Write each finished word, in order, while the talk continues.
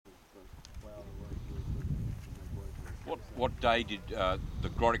what day did the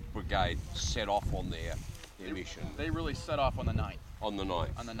Groddick Brigade set off on their mission? They really set off on the 9th. On the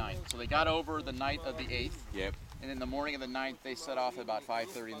 9th? On the 9th. So they got over the night of the 8th. Yep. And in the morning of the 9th, they set off at about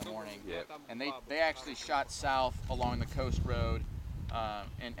 5:30 in the morning. Yep. And they actually shot south along the coast road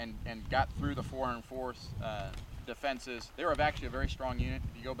and got through the 404th defenses. They were actually a very strong unit.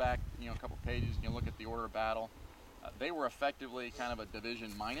 If you go back, a couple pages and you look at the order of battle, they were effectively kind of a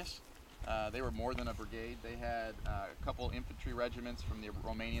division minus. They were more than a brigade. They had a couple infantry regiments from the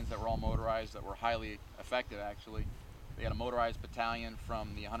Romanians that were all motorized that were highly effective, actually. They had a motorized battalion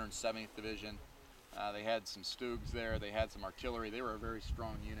from the 170th Division. They had some Stugs there. They had some artillery. They were a very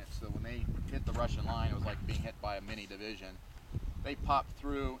strong unit. So when they hit the Russian line, it was like being hit by a mini division. They popped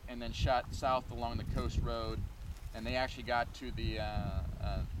through and then shot south along the coast road, and they actually got to the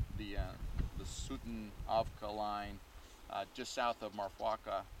Sutin-Avka line just south of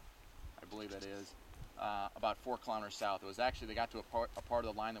Marfwaka, I believe that is, about 4 kilometers south. It was actually, they got to a part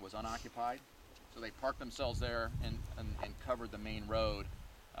of the line that was unoccupied, so they parked themselves there and covered the main road.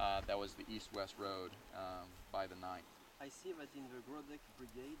 That was the east-west road by the 9th. I see that in the Grodek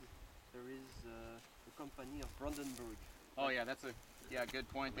Brigade there is a company of Brandenburg. Oh yeah, that's a good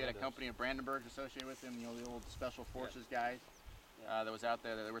point. They had a company of Brandenburg associated with them. The old special forces guys that was out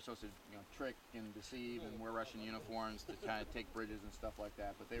there. That they were supposed to trick and deceive and wear Russian uniforms to kind of take bridges and stuff like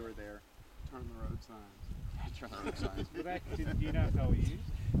that. But they were there. Turn the road signs. Turn the road signs. Do you know how we used?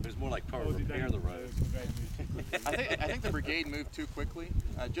 It was more like part of repair the road. I think the brigade moved too quickly.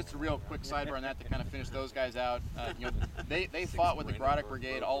 Just a real quick sidebar on that to kind of finish those guys out. They fought with the Groddick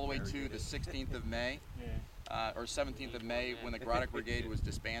Brigade all the way to the 16th of May, or 17th of May, when the Groddick Brigade was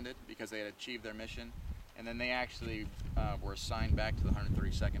disbanded because they had achieved their mission, and then they actually were assigned back to the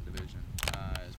 132nd Division.